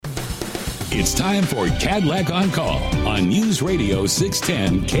It's time for Cadillac on Call on News Radio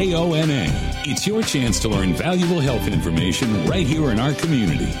 610 KONA. It's your chance to learn valuable health information right here in our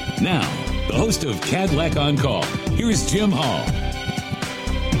community. Now, the host of Cadillac on Call, here's Jim Hall.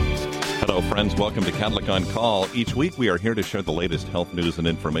 Hello, friends. Welcome to Cadillac on Call. Each week, we are here to share the latest health news and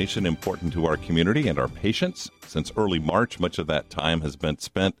information important to our community and our patients. Since early March, much of that time has been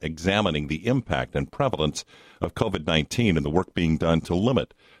spent examining the impact and prevalence of COVID-19 and the work being done to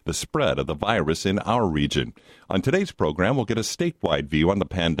limit the spread of the virus in our region. On today's program, we'll get a statewide view on the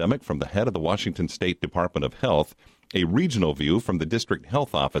pandemic from the head of the Washington State Department of Health, a regional view from the district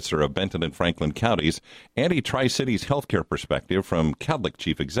health officer of Benton and Franklin counties, and a Tri-Cities healthcare perspective from Cadillac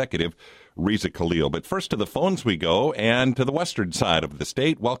Chief Executive Reza Khalil. But first to the phones we go, and to the western side of the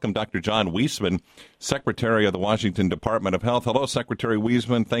state. Welcome Dr. John Weisman, Secretary of the Washington Department of Health. Hello, Secretary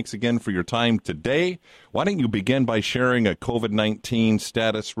Weisman. Thanks again for your time today. Why don't you begin by sharing a COVID-19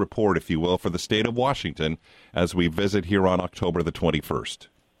 status report, if you will, for the state of Washington as we visit here on October the 21st.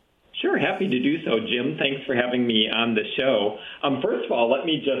 Sure, happy to do so, Jim. Thanks for having me on the show. First of all, let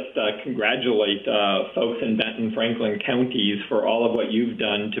me just congratulate folks in Benton, Franklin counties for all of what you've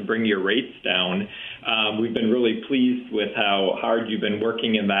done to bring your rates down. We've been really pleased with how hard you've been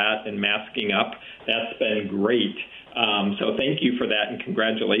working in that and masking up. That's been great. So thank you for that and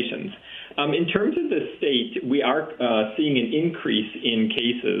congratulations. In terms of the state, we are seeing an increase in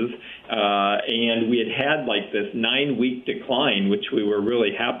cases, and we had like this 9-week decline, which we were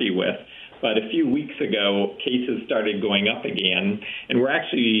really happy with. But a few weeks ago, cases started going up again, and we're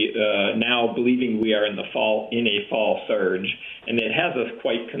actually now believing we are in a fall surge, and it has us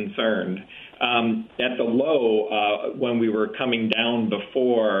quite concerned. At the low, when we were coming down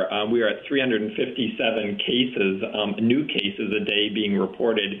before, we were at 357 cases, new cases a day being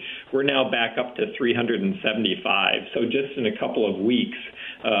reported. We're now back up to 375. So just in a couple of weeks,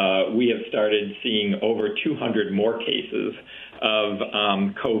 we have started seeing over 200 more cases of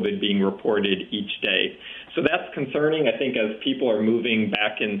COVID being reported each day. So that's concerning, I think, as people are moving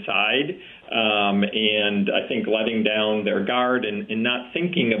back inside and I think letting down their guard and not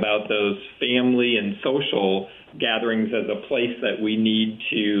thinking about those family and social gatherings as a place that we need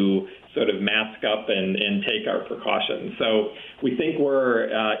to sort of mask up and take our precautions. So we think we're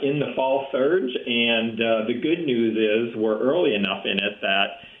in the fall surge, and the good news is we're early enough in it that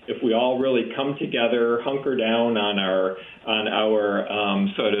if we all really come together, hunker down on our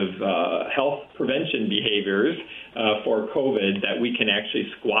sort of health prevention behaviors for COVID, that we can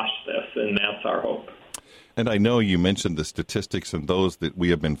actually squash this, and that's our hope. And I know you mentioned the statistics and those that we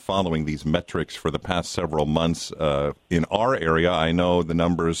have been following these metrics for the past several months. In our area, I know the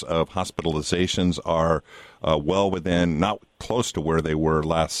numbers of hospitalizations are well within, not close to where they were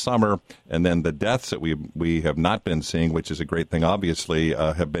last summer. And then the deaths that we have not been seeing, which is a great thing, obviously,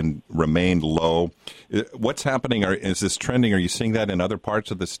 have remained low. What's happening? Is this trending? Are you seeing that in other parts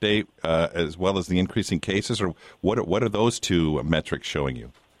of the state as well as the increasing cases? Or what are those two metrics showing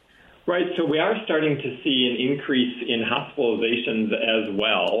you? Right, so we are starting to see an increase in hospitalizations as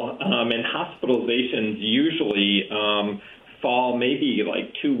well, and hospitalizations usually fall maybe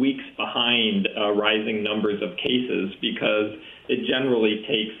like 2 weeks behind rising numbers of cases because it generally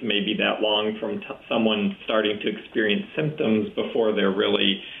takes maybe that long from someone starting to experience symptoms before they're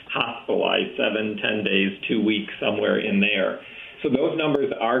really hospitalized, 7, 10 days, 2 weeks, somewhere in there. So those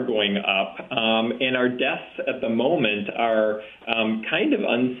numbers are going up, and our deaths at the moment are kind of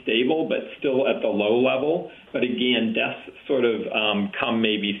unstable, but still at the low level. But again, deaths sort of come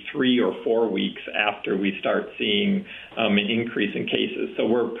maybe 3 or 4 weeks after we start seeing an increase in cases. So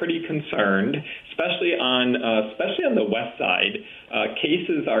we're pretty concerned, especially on the west side.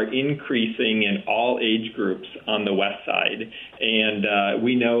 Cases are increasing in all age groups on the west side, and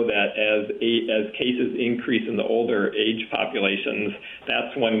we know that as cases increase in the older age populations,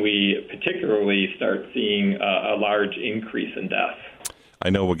 that's when we particularly start seeing a large increase in deaths. I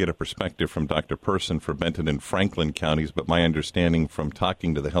know we'll get a perspective from Dr. Person for Benton and Franklin counties, but my understanding from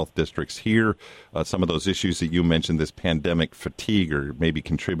talking to the health districts here, some of those issues that you mentioned, this pandemic fatigue, or maybe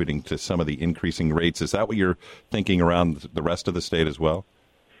contributing to some of the increasing rates. Is that what you're thinking around the rest of the state as well?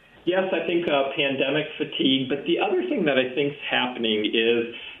 Yes, I think pandemic fatigue. But the other thing that I think is happening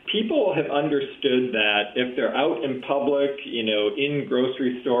is people have understood that if they're out in public, in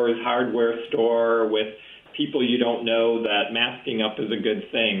grocery stores, hardware store, with people you don't know, that masking up is a good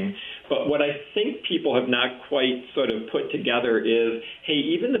thing. But what I think people have not quite sort of put together is, hey,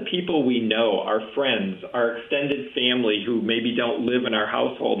 even the people we know, our friends, our extended family who maybe don't live in our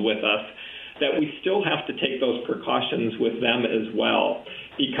household with us, that we still have to take those precautions with them as well.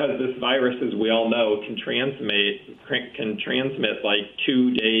 because this virus, as we all know, can transmit like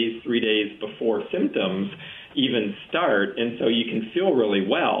 2 days, 3 days before symptoms even start, and so you can feel really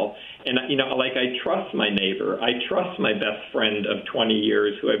well. And, like I trust my neighbor. I trust my best friend of 20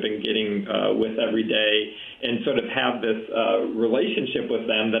 years who I've been getting with every day, and sort of have this relationship with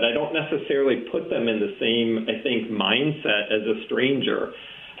them that I don't necessarily put them in the same, I think, mindset as a stranger.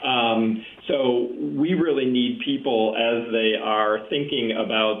 So we really need people, as they are thinking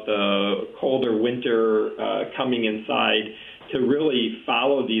about the colder winter coming inside, to really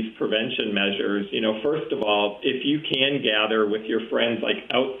follow these prevention measures. First of all, if you can gather with your friends, like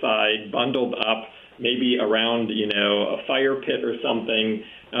outside, bundled up, maybe around, a fire pit or something,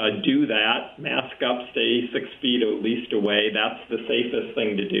 do that. Mask up, stay 6 feet at least away. That's the safest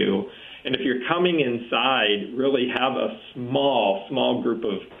thing to do. And if you're coming inside, really have a small group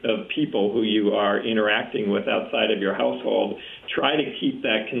of people who you are interacting with outside of your household. Try to keep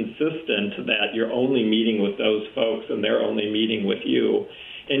that consistent, that you're only meeting with those folks and they're only meeting with you.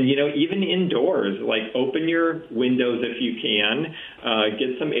 And, even indoors, like open your windows if you can,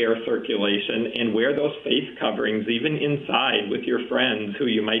 get some air circulation, and wear those face coverings even inside with your friends who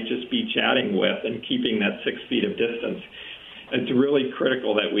you might just be chatting with, and keeping that 6 feet of distance. It's really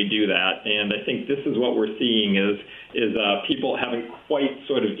critical that we do that, and I think this is what we're seeing is people haven't quite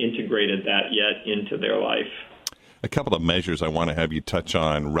sort of integrated that yet into their life. A couple of measures I want to have you touch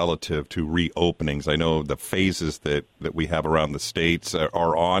on relative to reopenings. I know the phases that we have around the states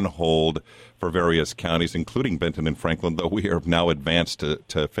are on hold for various counties, including Benton and Franklin, though we are now advanced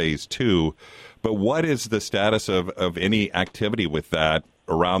to phase 2. But what is the status of any activity with that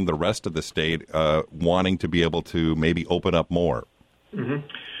around the rest of the state wanting to be able to maybe open up more? Mm-hmm.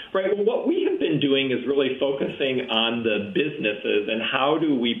 Right. Well, what we have been doing is really focusing on the businesses and how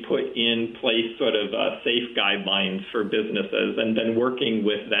do we put in place sort of safe guidelines for businesses, and then working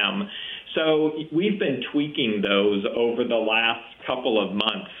with them. So we've been tweaking those over the last couple of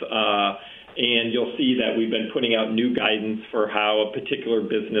months. And you'll see that we've been putting out new guidance for how a particular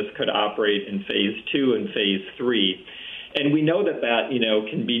business could operate in phase 2 and phase 3. And we know that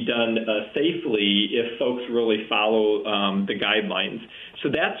can be done safely if folks really follow the guidelines. So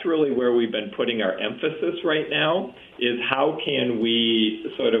that's really where we've been putting our emphasis right now, is how can we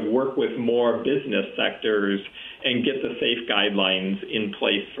sort of work with more business sectors and get the safe guidelines in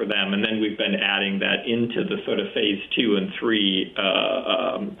place for them. And then we've been adding that into the sort of phase 2 and 3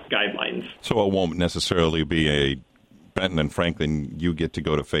 guidelines. So it won't necessarily be a Benton and Franklin, you get to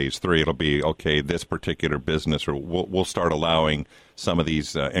go to phase 3. It'll be, okay, this particular business, or we'll start allowing some of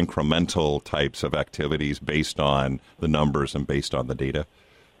these incremental types of activities based on the numbers and based on the data.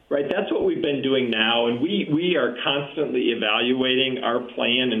 Right, that's what we've been doing now, and we are constantly evaluating our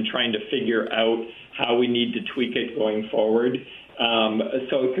plan and trying to figure out how we need to tweak it going forward.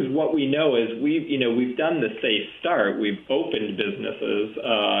 Because what we know is we've done the safe start. We've opened businesses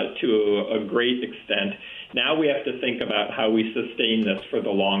to a great extent. Now we have to think about how we sustain this for the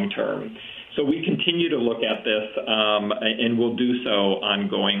long term. So we continue to look at this, and we'll do so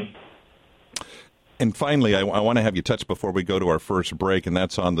ongoing. And finally, I want to have you touch before we go to our first break, and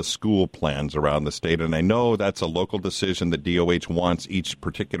that's on the school plans around the state. And I know that's a local decision that DOH wants each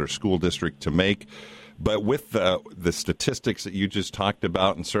particular school district to make. But with the statistics that you just talked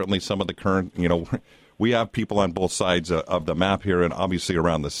about, and certainly some of the current, we have people on both sides of the map here and obviously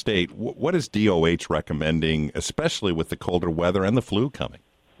around the state. What is DOH recommending, especially with the colder weather and the flu coming?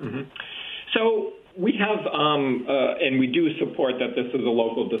 Mm-hmm. So we have, and we do support that this is a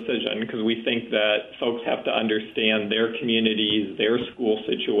local decision, because we think that folks have to understand their communities, their school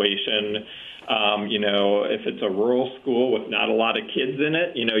situation. If it's a rural school with not a lot of kids in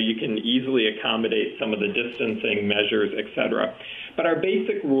it, you can easily accommodate some of the distancing measures, et cetera. But our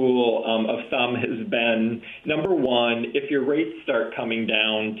basic rule of thumb has been, number one, if your rates start coming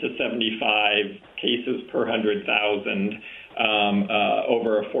down to 75 cases per 100,000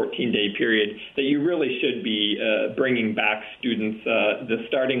 over a 14-day period, that you really should be bringing back students,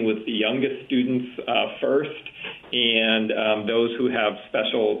 starting with the youngest students first, and those who have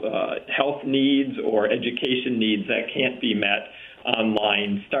special health needs or education needs that can't be met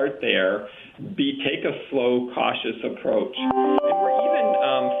online. Start there. Take a slow, cautious approach. And we're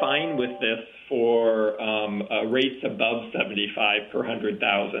even fine with this for rates above 75 per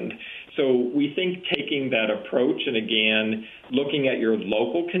 100,000. So we think taking that approach, and again, looking at your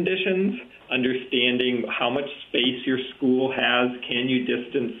local conditions, understanding how much space your school has, can you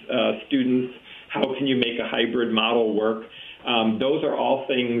distance students, how can you make a hybrid model work? Those are all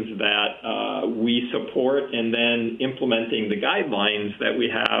things that we support, and then implementing the guidelines that we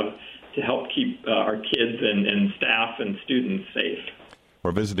have to help keep our kids and staff and students safe.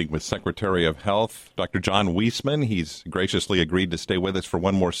 We're visiting with Secretary of Health, Dr. John Weisman. He's graciously agreed to stay with us for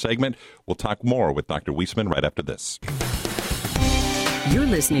one more segment. We'll talk more with Dr. Weisman right after this. You're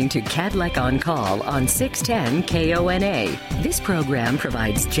listening to Cadillac On Call on 610 KONA. This program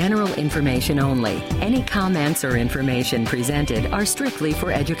provides general information only. Any comments or information presented are strictly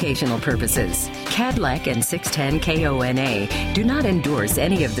for educational purposes. Cadillac and 610 KONA do not endorse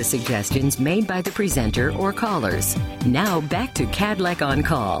any of the suggestions made by the presenter or callers. Now back to Cadillac On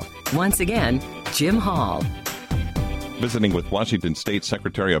Call. Once again, Jim Hall. Visiting with Washington State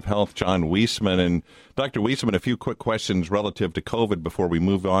Secretary of Health, John Weisman. And Dr. Weisman, a few quick questions relative to COVID before we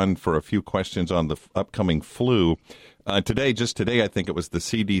move on for a few questions on the upcoming flu. Today, I think it was the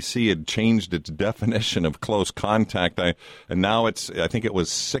CDC had changed its definition of close contact. And now I think it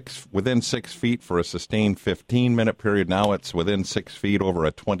was within 6 feet for a sustained 15-minute period. Now it's within 6 feet over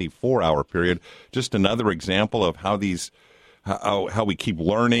a 24-hour period. Just another example of how we keep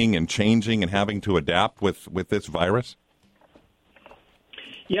learning and changing and having to adapt with this virus.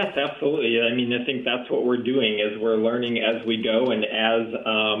 Yes, absolutely. I mean, I think that's what we're doing is we're learning as we go, and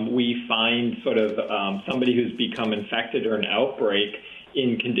as we find sort of somebody who's become infected or an outbreak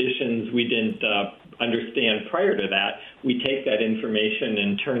in conditions we didn't understand prior to that, we take that information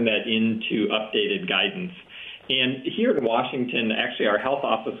and turn that into updated guidance. And here in Washington, actually, our health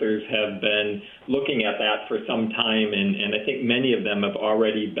officers have been looking at that for some time, and I think many of them have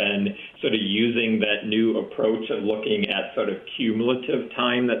already been sort of using that new approach of looking at sort of cumulative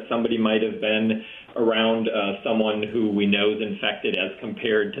time that somebody might have been around someone who we know is infected as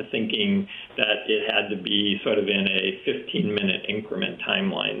compared to thinking that it had to be sort of in a 15-minute increment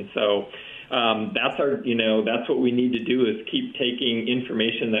timeline. So that's what we need to do is keep taking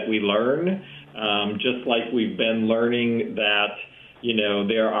information that we learn. Just like we've been learning that,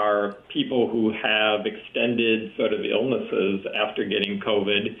 there are people who have extended sort of illnesses after getting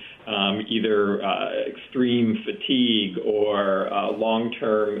COVID, either extreme fatigue or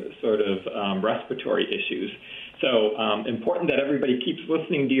long-term sort of respiratory issues. So important that everybody keeps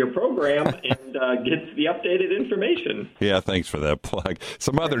listening to your program and gets the updated information. Yeah, thanks for that plug.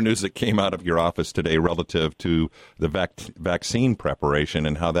 Some other news that came out of your office today relative to the vaccine preparation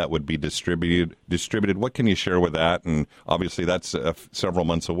and how that would be distributed. What can you share with that? And obviously that's several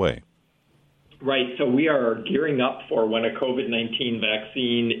months away. Right. So we are gearing up for when a COVID-19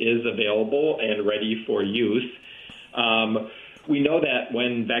 vaccine is available and ready for use. We know that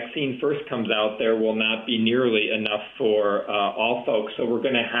when vaccine first comes out, there will not be nearly enough for all folks, so we're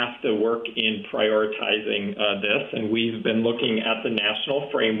going to have to work in prioritizing this, and we've been looking at the national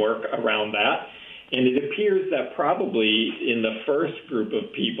framework around that, and it appears that probably in the first group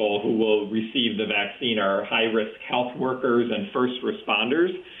of people who will receive the vaccine are high-risk health workers and first responders.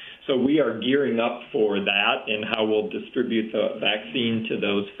 So we are gearing up for that and how we'll distribute the vaccine to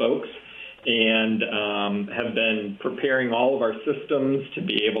those folks, and have been preparing all of our systems to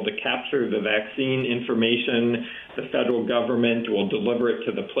be able to capture the vaccine information. The federal government will deliver it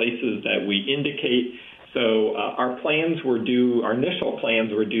to the places that we indicate. So our initial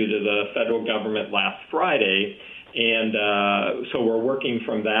plans were due to the federal government last Friday, and so we're working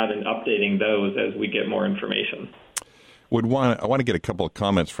from that and updating those as we get more information. I want to get a couple of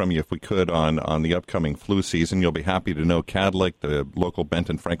comments from you, if we could, on the upcoming flu season. You'll be happy to know Cadillac, the local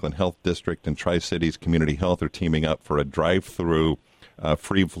Benton Franklin Health District, and Tri-Cities Community Health are teaming up for a drive-through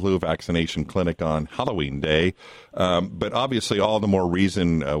free flu vaccination clinic on Halloween Day. But obviously, all the more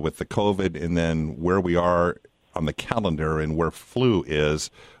reason with the COVID and then where we are on the calendar and where flu is,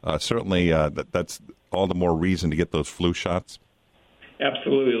 certainly that's all the more reason to get those flu shots.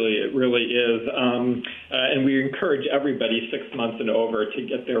 Absolutely, it really is. And we encourage everybody 6 months and over to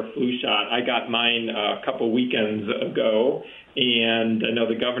get their flu shot. I got mine a couple weekends ago, and I know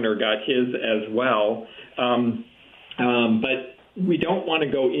the governor got his as well. But we don't want to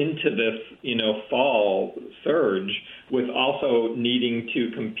go into this, fall surge with also needing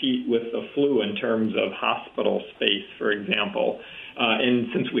to compete with the flu in terms of hospital space, for example. And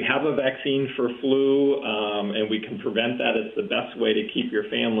since we have a vaccine for flu and we can prevent that, it's the best way to keep your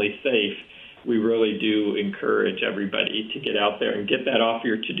family safe. We really do encourage everybody to get out there and get that off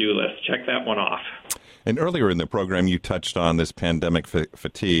your to-do list. Check that one off. And earlier in the program, you touched on this pandemic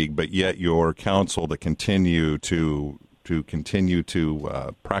fatigue, but yet your counsel to continue to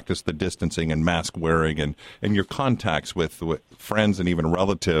practice the distancing and mask wearing and your contacts with friends and even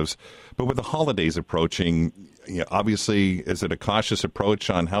relatives. But with the holidays approaching, obviously, is it a cautious approach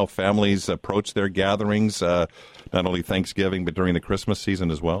on how families approach their gatherings, not only Thanksgiving, but during the Christmas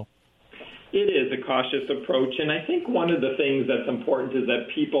season as well? It is a cautious approach, and I think one of the things that's important is that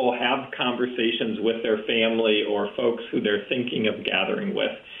people have conversations with their family or folks who they're thinking of gathering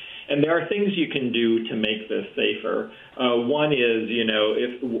with. And there are things you can do to make this safer. One is,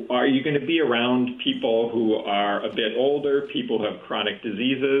 are you going to be around people who are a bit older, people who have chronic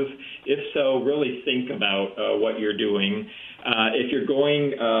diseases? If so, really think about what you're doing. If you're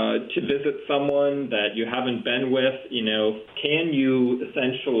going to visit someone that you haven't been with, can you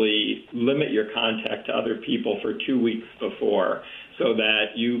essentially limit your contact to other people for 2 weeks before, so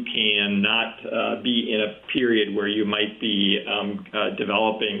that you can not be in a period where you might be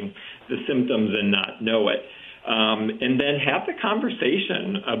developing the symptoms and not know it. And then have the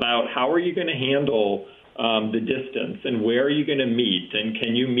conversation about how are you going to handle the distance, and where are you going to meet, and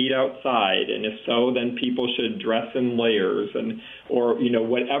can you meet outside? And if so, then people should dress in layers, or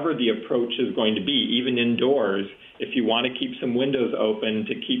whatever the approach is going to be, even indoors. If you want to keep some windows open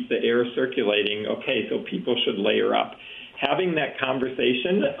to keep the air circulating, okay, so people should layer up. Having that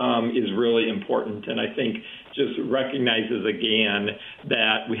conversation is really important, and I think just recognizes again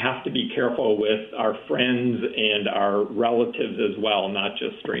that we have to be careful with our friends and our relatives as well, not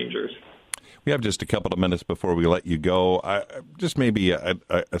just strangers. We have just a couple of minutes before we let you go. Just maybe a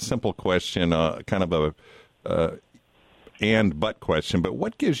simple question, kind of a and-but question, but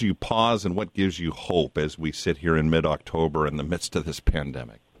what gives you pause and what gives you hope as we sit here in mid-October in the midst of this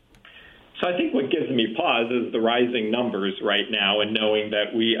pandemic? So I think what gives me pause is the rising numbers right now, and knowing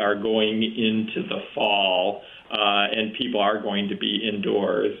that we are going into the fall and people are going to be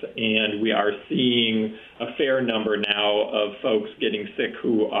indoors. And we are seeing a fair number now of folks getting sick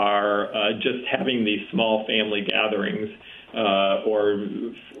who are just having these small family gatherings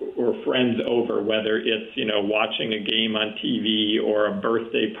or friends over, whether it's, watching a game on TV or a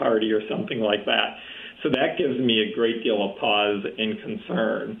birthday party or something like that. So that gives me a great deal of pause and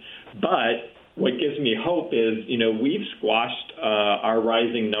concern. But what gives me hope is, we've squashed our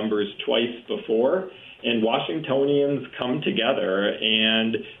rising numbers twice before, and Washingtonians come together.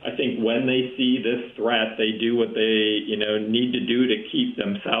 And I think when they see this threat, they do what they, need to do to keep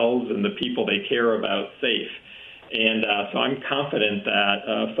themselves and the people they care about safe. And so I'm confident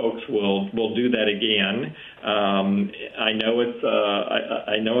that folks will do that again. I know it's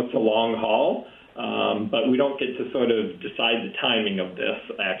a long haul. But we don't get to sort of decide the timing of this,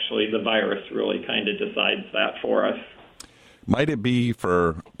 actually. The virus really kind of decides that for us. Might it be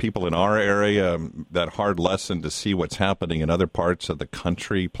for people in our area that hard lesson to see what's happening in other parts of the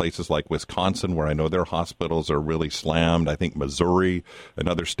country, places like Wisconsin, where I know their hospitals are really slammed? I think Missouri and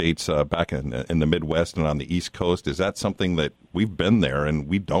other states back in the Midwest and on the East Coast. Is that something that we've been there and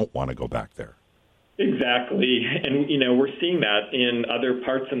we don't want to go back there? Exactly. And, we're seeing that in other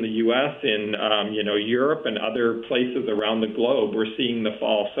parts in the U.S., in, Europe and other places around the globe. We're seeing the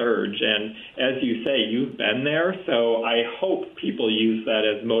fall surge. And as you say, you've been there. So I hope people use that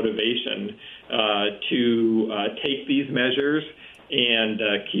as motivation to take these measures and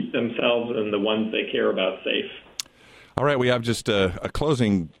keep themselves and the ones they care about safe. All right. We have just a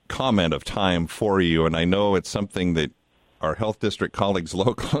closing comment of time for you. And I know it's something that our health district colleagues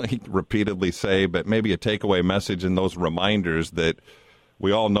locally repeatedly say, but maybe a takeaway message in those reminders that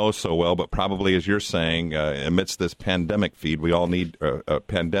we all know so well, but probably, as you're saying, amidst this pandemic feed, we all need a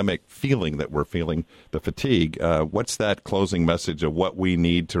pandemic feeling that we're feeling the fatigue. What's that closing message of what we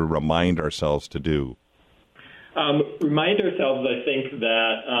need to remind ourselves to do? Remind ourselves, I think,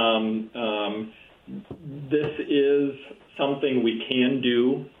 that this is something we can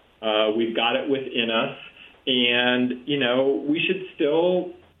do. We've got it within us. And, we should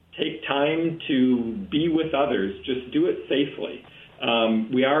still take time to be with others. Just do it safely.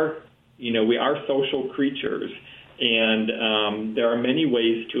 We are social creatures, and there are many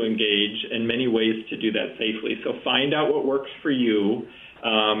ways to engage and many ways to do that safely. So find out what works for you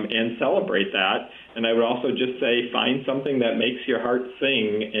and celebrate that. And I would also just say find something that makes your heart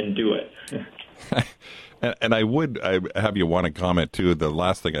sing and do it. And I have you want to comment, too. The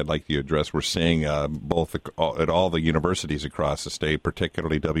last thing I'd like you to address, we're seeing both at all the universities across the state,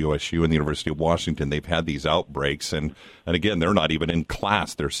 particularly WSU and the University of Washington, they've had these outbreaks. And again, they're not even in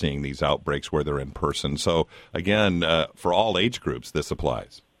class. They're seeing these outbreaks where they're in person. So, again, for all age groups, this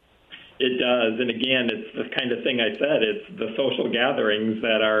applies. It does. And again, it's the kind of thing I said. It's the social gatherings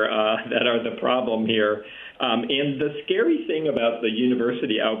that are the problem here. And the scary thing about the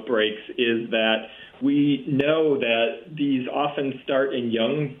university outbreaks is that we know that these often start in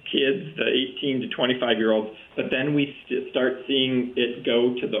young kids, the 18 to 25-year-olds, but then we start seeing it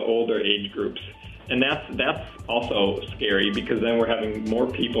go to the older age groups. And that's also scary, because then we're having more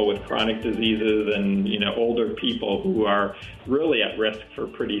people with chronic diseases and, older people who are really at risk for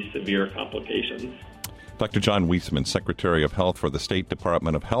pretty severe complications. Dr. John Weisman, Secretary of Health for the State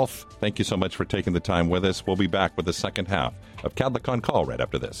Department of Health, thank you so much for taking the time with us. We'll be back with the second half of Kadlec on Call right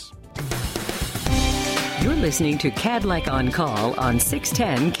after this. You're listening to Kadlec on Call on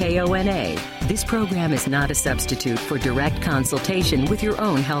 610 KONA. This program is not a substitute for direct consultation with your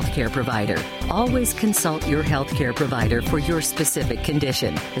own healthcare provider. Always consult your healthcare provider for your specific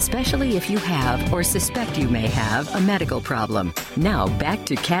condition, especially if you have or suspect you may have a medical problem. Now back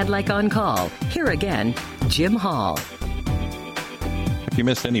to Kadlec on Call. Here again, Jim Hall. If you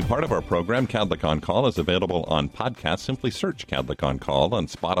missed any part of our program, Kadlec on Call is available on podcast. Simply search Kadlec on Call on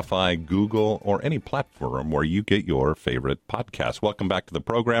Spotify, Google, or any platform where you get your favorite podcasts. Welcome back to the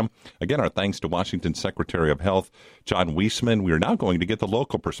program. Again, our thanks to Washington Secretary of Health, John Weisman. We are now going to get the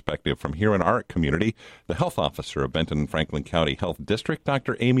local perspective from here in our community. The health officer of Benton and Franklin County Health District,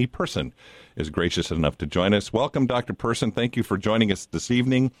 Dr. Amy Person, is gracious enough to join us. Welcome, Dr. Person. Thank you for joining us this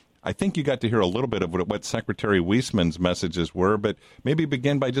evening. I think you got to hear a little bit of what Secretary Weisman's messages were, but maybe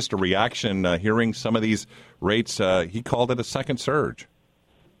begin by just a reaction, hearing some of these rates. He called it a second surge.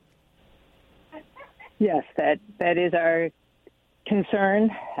 Yes, that is our concern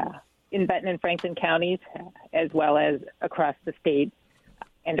in Benton and Franklin counties, as well as across the state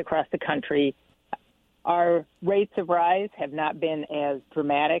and across the country. Our rates of rise have not been as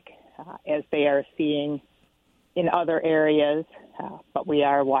dramatic as they are seeing in other areas, but we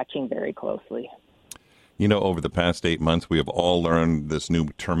are watching very closely. Over the past 8 months, we have all learned this new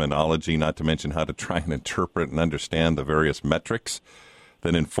terminology, not to mention how to try and interpret and understand the various metrics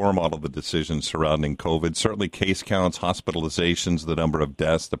that inform all of the decisions surrounding COVID. Certainly case counts, hospitalizations, the number of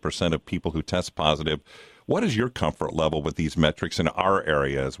deaths, the percent of people who test positive. What is your comfort level with these metrics in our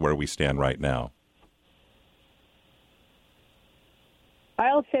areas where we stand right now?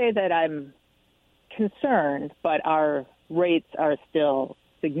 I'll say that I'm concerned, but our rates are still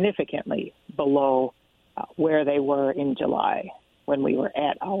significantly below where they were in July when we were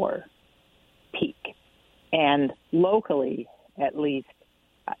at our peak. And locally, at least,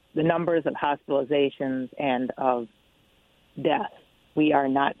 the numbers of hospitalizations and of deaths, we are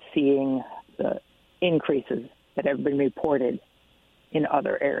not seeing the increases that have been reported in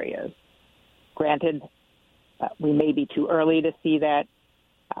other areas. Granted, we may be too early to see that,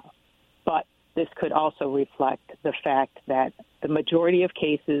 but this could also reflect the fact that the majority of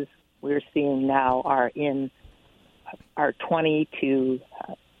cases we're seeing now are in our 20 to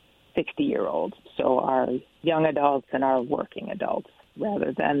 60-year-olds, so our young adults and our working adults,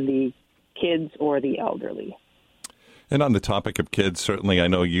 rather than the kids or the elderly. And on the topic of kids, certainly I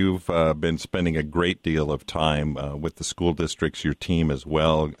know you've been spending a great deal of time with the school districts, your team as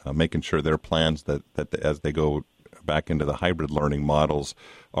well, making sure their plans that as they go back into the hybrid learning models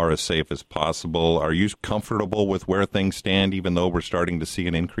are as safe as possible. Are you comfortable with where things stand, even though we're starting to see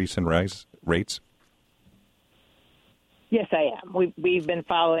an increase in rise rates? Yes, I am. We've been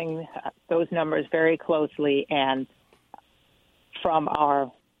following those numbers very closely, and from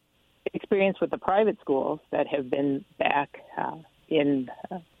our experience with the private schools that have been back in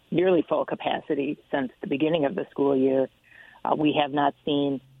nearly full capacity since the beginning of the school year, we have not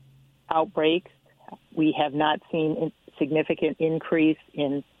seen outbreaks. We have not seen a significant increase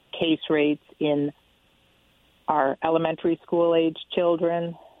in case rates in our elementary school age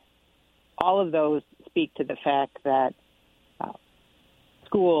children. All of those speak to the fact that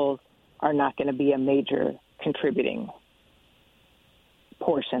schools are not going to be a major contributing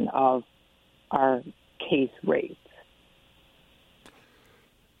portion of our case rates.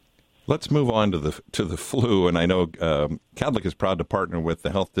 Let's move on to the flu, and I know Kadlec is proud to partner with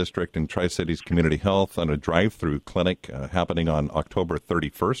the Health District and Tri-Cities Community Health on a drive-through clinic happening on October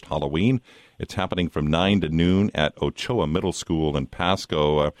 31st, Halloween. It's happening from 9 to noon at Ochoa Middle School in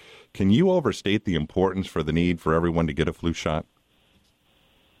Pasco. Can you overstate the importance for the need for everyone to get a flu shot?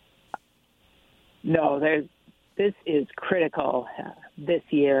 No, this is critical this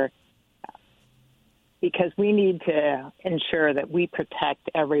year because we need to ensure that we protect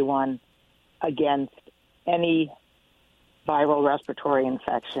everyone against any viral respiratory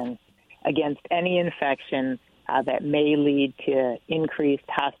infection, against any infection that may lead to increased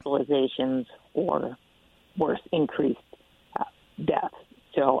hospitalizations or worse, increased deaths.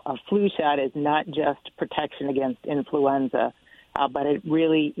 So a flu shot is not just protection against influenza, but it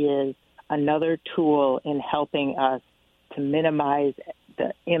really is another tool in helping us to minimize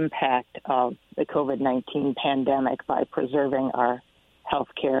the impact of the COVID-19 pandemic by preserving our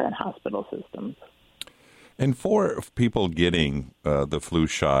healthcare and hospital systems. And for people getting the flu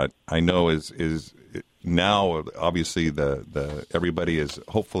shot, I know is now obviously the everybody is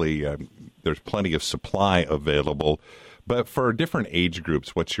hopefully there's plenty of supply available. But for different age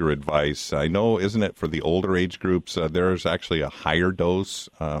groups, what's your advice? I know, isn't it, for the older age groups, there's actually a higher dose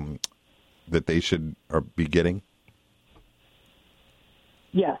that they should be getting?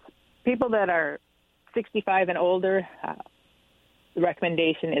 Yes. People that are 65 and older, the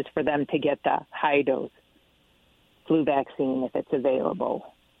recommendation is for them to get the high-dose flu vaccine if it's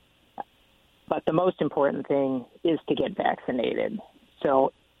available. But the most important thing is to get vaccinated.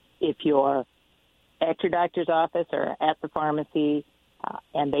 So if you're at your doctor's office or at the pharmacy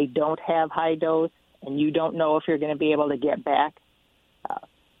and they don't have high dose and you don't know if you're going to be able to get back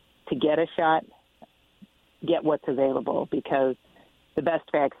to get a shot, get what's available, because the best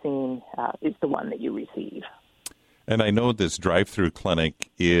vaccine is the one that you receive. And I know this drive-through clinic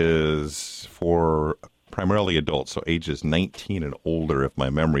is for primarily adults, so ages 19 and older, if my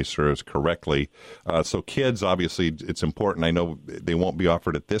memory serves correctly. So kids, obviously, it's important. I know they won't be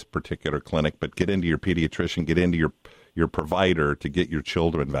offered at this particular clinic, but get into your pediatrician, get into your provider to get your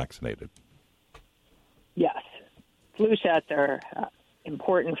children vaccinated. Yes. Flu shots are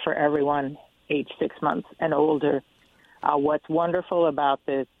important for everyone age 6 months and older. What's wonderful about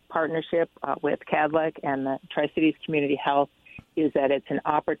this partnership with Kadlec and the Tri-Cities Community Health is that it's an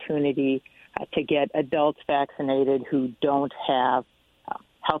opportunity to get adults vaccinated who don't have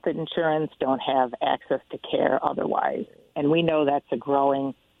health insurance, don't have access to care otherwise. And we know that's a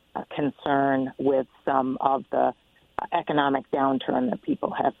growing concern with some of the economic downturn that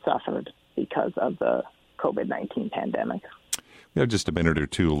people have suffered because of the COVID-19 pandemic. We have just a minute or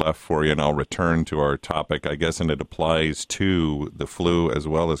two left for you, and I'll return to our topic, I guess, and it applies to the flu as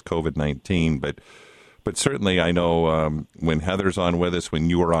well as COVID-19. But certainly, I know when Heather's on with us, when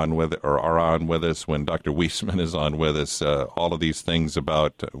you are on with us, when Dr. Weisman is on with us, all of these things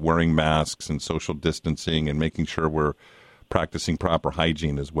about wearing masks and social distancing and making sure we're practicing proper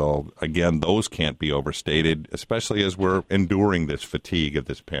hygiene as well. Again, those can't be overstated, especially as we're enduring this fatigue of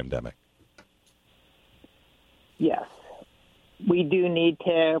this pandemic. Yes. We do need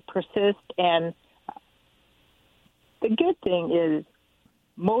to persist, and the good thing is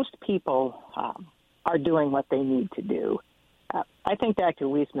most people are doing what they need to do. I think Dr.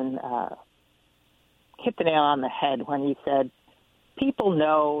 Weisman hit the nail on the head when he said people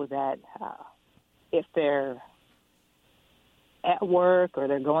know that if they're at work or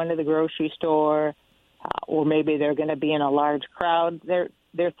they're going to the grocery store or maybe they're going to be in a large crowd,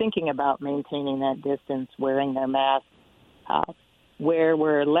 they're thinking about maintaining that distance, wearing their mask. Where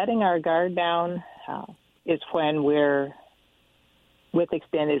we're letting our guard down is when we're with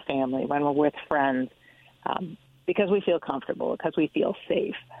extended family, when we're with friends, because we feel comfortable, because we feel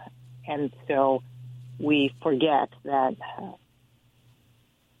safe. And so we forget that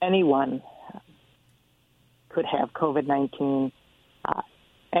anyone could have COVID-19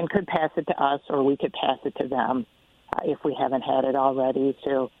 and could pass it to us, or we could pass it to them if we haven't had it already.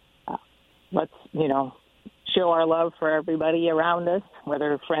 So let's, show our love for everybody around us,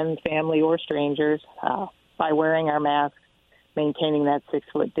 whether friends, family, or strangers, by wearing our masks, maintaining that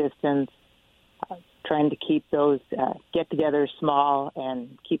 6-foot distance, trying to keep those get-togethers small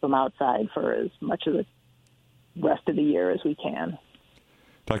and keep them outside for as much of the rest of the year as we can.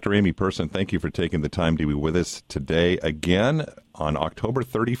 Dr. Amy Person, thank you for taking the time to be with us today. Again, on October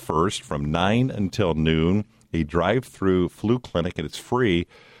 31st from 9 until noon, a drive-through flu clinic, and it's free.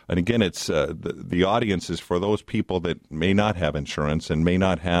 And again, it's the audience is for those people that may not have insurance and may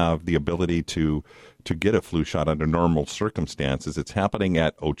not have the ability to get a flu shot under normal circumstances. It's happening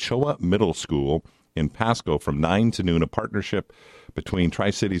at Ochoa Middle School in Pasco from 9 to noon, a partnership between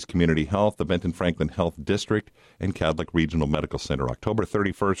Tri-Cities Community Health, the Benton Franklin Health District, and Kadlec Regional Medical Center. October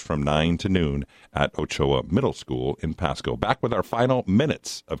 31st from 9 to noon at Ochoa Middle School in Pasco. Back with our final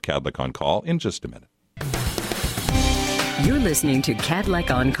minutes of Kadlec on Call in just a minute. You're listening to Kadlec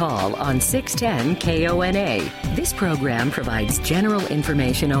on Call on 610 KONA. This program provides general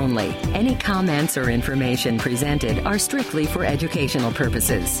information only. Any comments or information presented are strictly for educational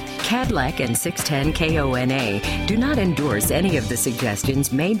purposes. Kadlec and 610 KONA do not endorse any of the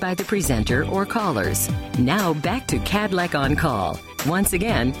suggestions made by the presenter or callers. Now back to Kadlec on Call. Once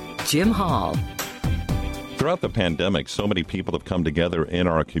again, Jim Hall. Throughout the pandemic, so many people have come together in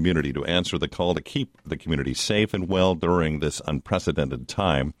our community to answer the call to keep the community safe and well during this unprecedented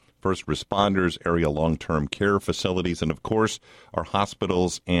time. First responders, area long-term care facilities, and, of course, our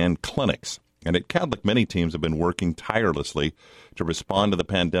hospitals and clinics. And at Kadlec, many teams have been working tirelessly to respond to the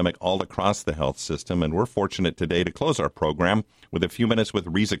pandemic all across the health system. And we're fortunate today to close our program with a few minutes with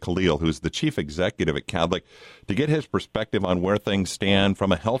Reza Khalil, who's the chief executive at Kadlec, to get his perspective on where things stand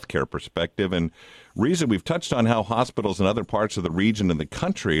from a healthcare perspective. And Reza, we've touched on how hospitals in other parts of the region and the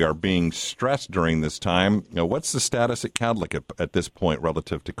country are being stressed during this time. What's the status at Kadlec at this point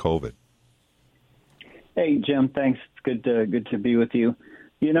relative to COVID? Hey, Jim, thanks. It's good to be with you.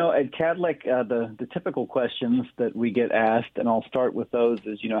 At Kadlec, the typical questions that we get asked, and I'll start with those,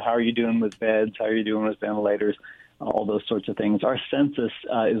 is, how are you doing with beds? How are you doing with ventilators? All those sorts of things. Our census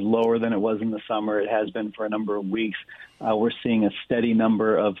is lower than it was in the summer. It has been for a number of weeks. We're seeing a steady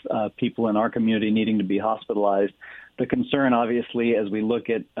number of people in our community needing to be hospitalized. The concern, obviously, as we look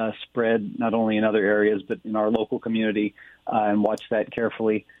at spread, not only in other areas, but in our local community, and watch that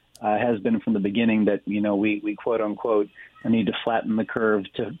carefully, has been from the beginning that, we quote unquote, need to flatten the curve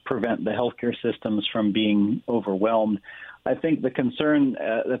to prevent the healthcare systems from being overwhelmed. I think the concern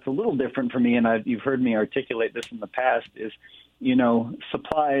that's a little different for me, and you've heard me articulate this in the past, is,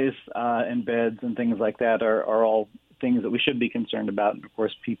 supplies and beds and things like that are all things that we should be concerned about, and of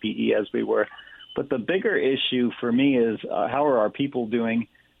course PPE as we were. But the bigger issue for me is how are our people doing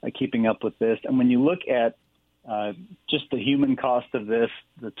keeping up with this? And when you look at just the human cost of this,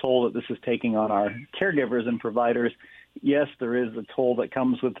 the toll that this is taking on our caregivers and providers, yes, there is a toll that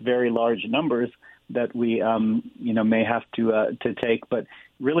comes with very large numbers that we, may have to take. But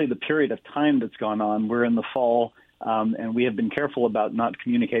really the period of time that's gone on, we're in the fall, and we have been careful about not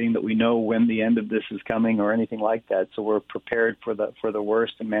communicating that we know when the end of this is coming or anything like that. So we're prepared for the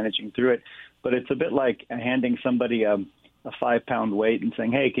worst and managing through it. But it's a bit like handing somebody a 5-pound weight and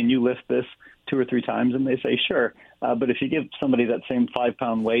saying, hey, can you lift this 2 or 3 times? And they say, sure. But if you give somebody that same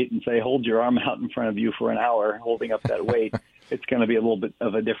 5-pound weight and say, hold your arm out in front of you for an hour holding up that weight, it's going to be a little bit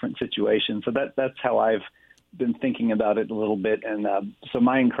of a different situation. So that's how I've been thinking about it a little bit. And so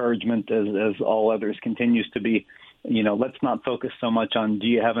my encouragement, as all others, continues to be, let's not focus so much on do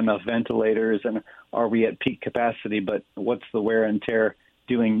you have enough ventilators and are we at peak capacity, but what's the wear and tear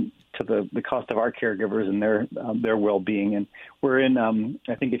doing to the cost of our caregivers and their well-being. And we're in,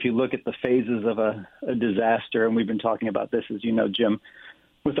 I think if you look at the phases of a disaster, and we've been talking about this, as you know, Jim,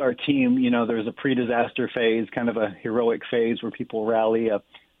 with our team, there's a pre-disaster phase, kind of a heroic phase where people rally, a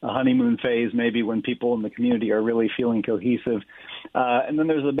honeymoon phase maybe when people in the community are really feeling cohesive. And then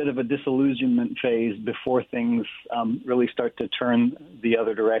there's a bit of a disillusionment phase before things really start to turn the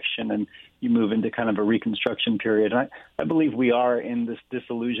other direction and you move into kind of a reconstruction period. And I believe we are in this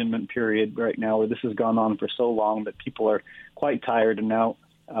disillusionment period right now where this has gone on for so long that people are quite tired and now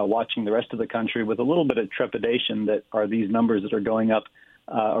watching the rest of the country with a little bit of trepidation that are these numbers that are going up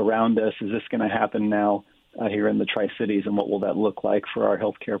around us. Is this going to happen now here in the Tri-Cities, and what will that look like for our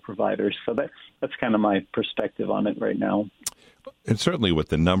healthcare providers? So that's kind of my perspective on it right now. And certainly with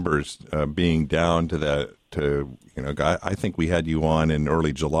the numbers being down I think we had you on in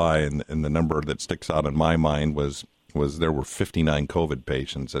early July, and the number that sticks out in my mind was there were 59 COVID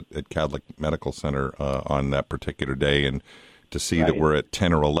patients at Kadlec Medical Center on that particular day, and to see that we're at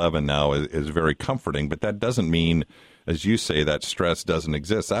 10 or 11 now is very comforting. But that doesn't mean, as you say, that stress doesn't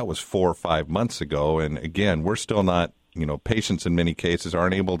exist. That was 4 or 5 months ago, and again, we're still not. Patients in many cases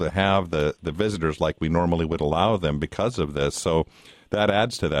aren't able to have the visitors like we normally would allow them because of this. So that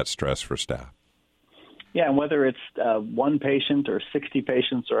adds to that stress for staff. Yeah, and whether it's 1 patient or 60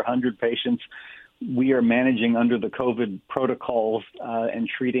 patients or 100 patients, we are managing under the COVID protocols and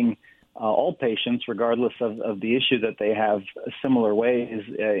treating all patients, regardless of the issue that they have, similar ways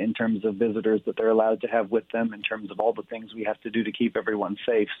in terms of visitors that they're allowed to have with them, in terms of all the things we have to do to keep everyone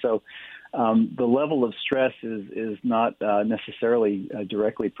safe. So the level of stress is not necessarily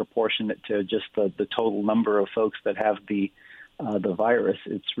directly proportionate to just the total number of folks that have the virus.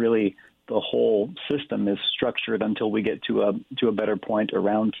 It's really the whole system is structured until we get to a better point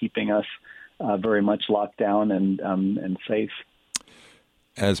around keeping us very much locked down and safe.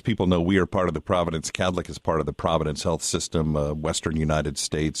 As people know, we are part of the Providence. Kadlec is part of the Providence Health System, Western United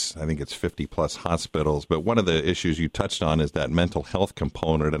States. I think it's 50-plus hospitals. But one of the issues you touched on is that mental health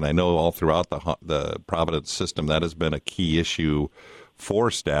component. And I know all throughout the Providence system that has been a key issue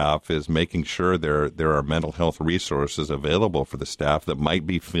for staff, is making sure there are mental health resources available for the staff that might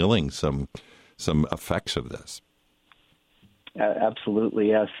be feeling some effects of this.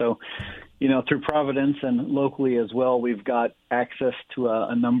 Absolutely, yeah. So, through Providence and locally as well, we've got access to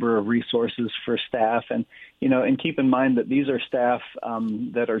a number of resources for staff. And, and keep in mind that these are staff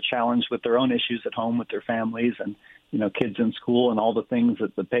that are challenged with their own issues at home with their families. And, kids in school and all the things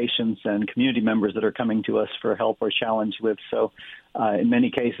that the patients and community members that are coming to us for help are challenged with. So in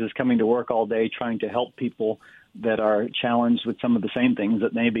many cases, coming to work all day trying to help people that are challenged with some of the same things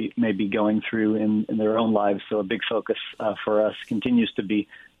that may be going through in their own lives. So a big focus for us continues to be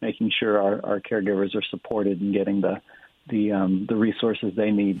making sure our caregivers are supported and getting the resources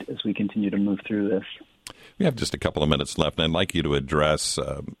they need as we continue to move through this. We have just a couple of minutes left, and I'd like you to address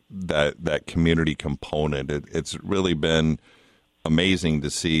that community component. It's really been amazing to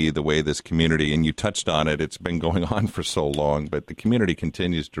see the way this community, and you touched on it, it's been going on for so long, but the community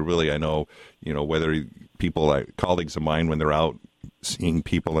continues to really, I know, whether people, colleagues of mine, when they're out seeing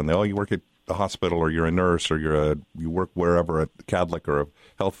people and you work at the hospital or you're a nurse or you work wherever at Cadlick or a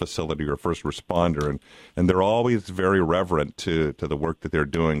health facility or a first responder, and they're always very reverent to the work that they're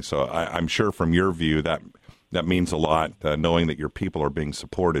doing. So I'm sure from your view that means a lot, knowing that your people are being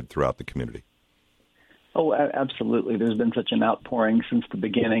supported throughout the community. Oh, absolutely. There's been such an outpouring since the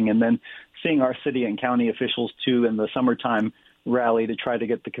beginning. And then seeing our city and county officials, too, in the summertime rally to try to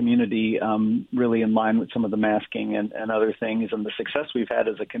get the community really in line with some of the masking and other things. And the success we've had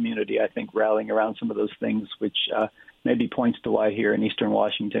as a community, I think, rallying around some of those things, which maybe points to why here in Eastern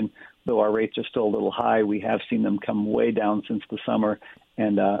Washington, though our rates are still a little high, we have seen them come way down since the summer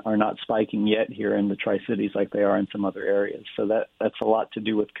and are not spiking yet here in the Tri-Cities like they are in some other areas. So that's a lot to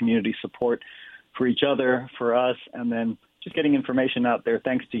do with community support for each other, for us, and then just getting information out there.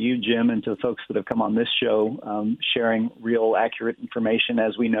 Thanks to you, Jim, and to the folks that have come on this show, sharing real, accurate information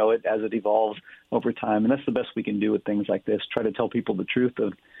as we know it, as it evolves over time. And that's the best we can do with things like this, try to tell people the truth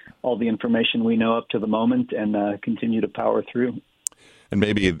of all the information we know up to the moment and continue to power through. And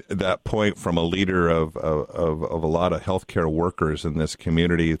maybe that point from a leader of a lot of healthcare workers in this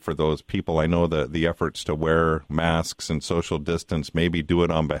community, for those people, I know the efforts to wear masks and social distance, maybe do it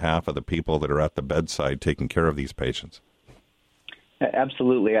on behalf of the people that are at the bedside taking care of these patients.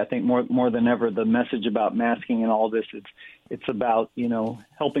 Absolutely. I think more than ever, the message about masking and all this, it's about,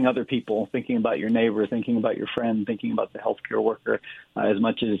 helping other people, thinking about your neighbor, thinking about your friend, thinking about the healthcare worker, as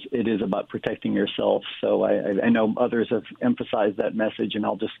much as it is about protecting yourself. So I know others have emphasized that message, and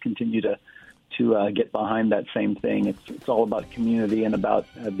I'll just continue to get behind that same thing. It's all about community and about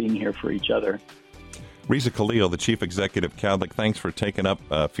being here for each other. Reza Khalil, the Chief Executive, Cadlick, thanks for taking up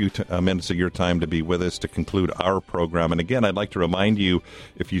a few minutes of your time to be with us to conclude our program. And again, I'd like to remind you,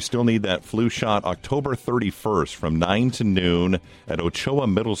 if you still need that flu shot, October 31st from 9 to noon at Ochoa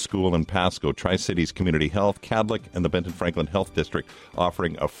Middle School in Pasco, Tri-Cities Community Health, Cadlick, and the Benton Franklin Health District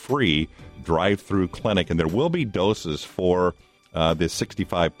offering a free drive-through clinic. And there will be doses for the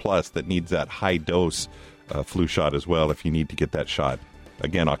 65-plus that needs that high-dose flu shot as well if you need to get that shot.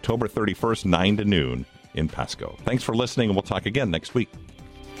 Again, October 31st, 9 to noon in Pasco. Thanks for listening, and we'll talk again next week.